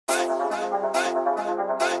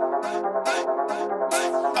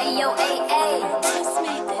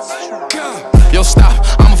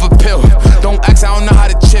Don't ask, I don't know how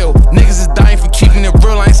to chill. Niggas is dying for keeping it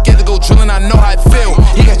real. I ain't scared to go drillin', I know how it feel.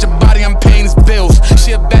 He got your body, I'm paying his bills.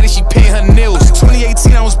 She a baddie, she paying her nails.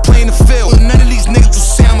 2018, I was playing the field. None of these niggas will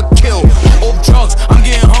say I'm a kill. Old drugs, I'm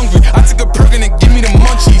getting hungry. I took a perk and it give me the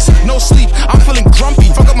munchies. No sleep, I'm feeling grumpy.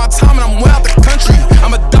 Fuck up my time and I'm way out the country.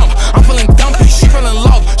 I'm a dump, I'm feeling dumpy. She fell in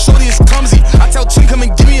love, shorty is clumsy. I tell Chin come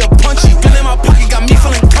and give me a punchy. Gun in my pocket got me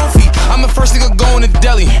feeling comfy. I'm the first nigga going to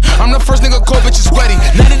deli. I'm the first nigga call bitches wetty.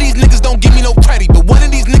 None of these niggas don't give me no credit, but one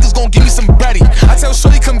of these niggas gon' give me some bready. I tell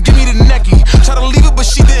shorty come give me the necky. Try to leave it but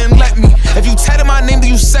she didn't let me. If you tatted my name then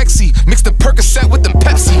you sexy. Mix the Percocet with the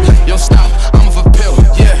Pepsi. Yo stop, I'm off a pill,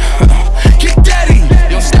 yeah. Get daddy.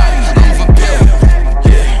 Yo stop, I'm off a pill,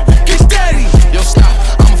 yeah. Get daddy. Yo stop,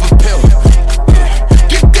 I'm off a pill, yeah.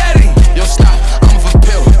 Get daddy. Yo stop, I'm off a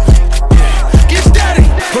pill, yeah. Get daddy.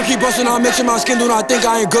 Perky bustin', I'm itching my skin, do not think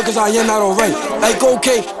I ain't good cause I am not alright. Like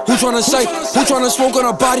okay, who tryna say? Who tryna smoke on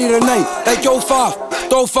a body tonight? Like yo 5,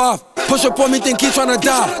 throw 5. Push up on me, think he tryna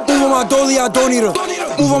die. Move on my dolly, I don't need her.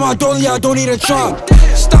 Move on my dolly, I don't need a try.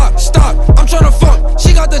 Stop, stop, I'm tryna fuck.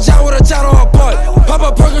 She got the job with a tat on her butt. Pop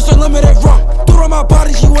a Perkins unlimited rum. Threw on my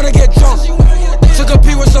body, she wanna get drunk. Took a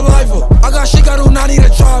pee with saliva. I got shit, I do not need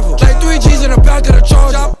a driver. Like 3 G's in the back of the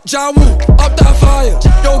Charger. Ja Woo, up that fire.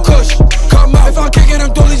 Yo Kush, come out. If I'm kicking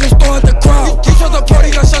them dollies, just throw at the crowd. He told the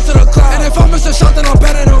party, got shot to the cloud. And if I miss a shot, then I'm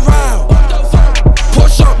betting around.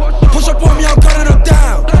 Push up on me, I'm cutting them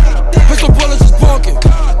down. Pistol bullets is barking.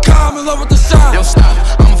 I'm in love with the sound. Yo stop,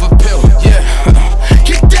 I'm off a pill, yeah.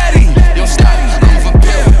 Get daddy. Yo stop, I'm off a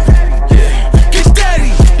pill, yeah. Get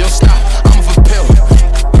daddy. Yo stop, I'm off a pill,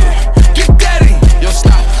 yeah. Get daddy. Yo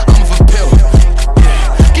stop, I'm off a pill,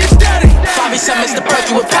 yeah. Get daddy. Fivio said Mr.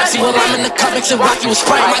 Perky with Pepsi. Well, I'm in the cup mixing Rocky with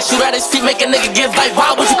Sprite. Might shoot at his feet, make a nigga give life.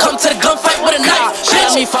 Why would you come to the gunfight with a knife? She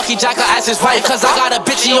let me fuck Jack, her ass is right. Cause I got a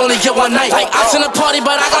bitch, he only get one night. Like ox in the party,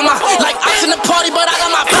 but I got my pipe.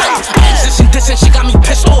 Dissing, she got me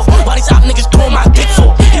pissed off. Why these op niggas throwing my dick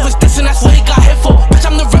for? He was dissing, that's what he got hit for. Bitch,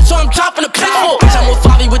 I'm the rich, so I'm dropping a pick for. Bitch, I'm with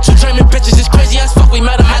Fivio with 2 German bitches. It's crazy as fuck, we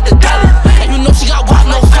met him at the deli. And you know she got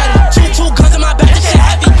wild, no fatty. Two guns in my back, this shit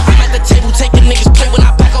heavy. I'm at the table taking niggas play. When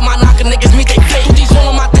I back on my knocker, niggas meet they play. Put these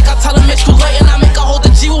on my dick, I tell them it's too late. And I make her hold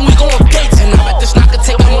the G when we go on dates. And I bet this knocker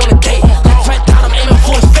take him on a date. Like Fred Dot, I'm aiming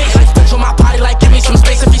for his face. Like bitch on my body, like give me some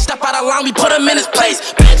space. If he step out of line, we put him in his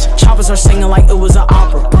place. Bitch, choppers are singing like it was an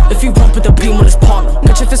opera. If you bump with the beam with his partner.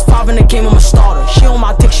 Bitch, if it's 5 in the game, I'm a starter. She on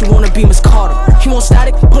my dick, she wanna be Miss Carter. He want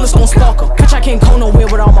static, bullets gon' stalk her.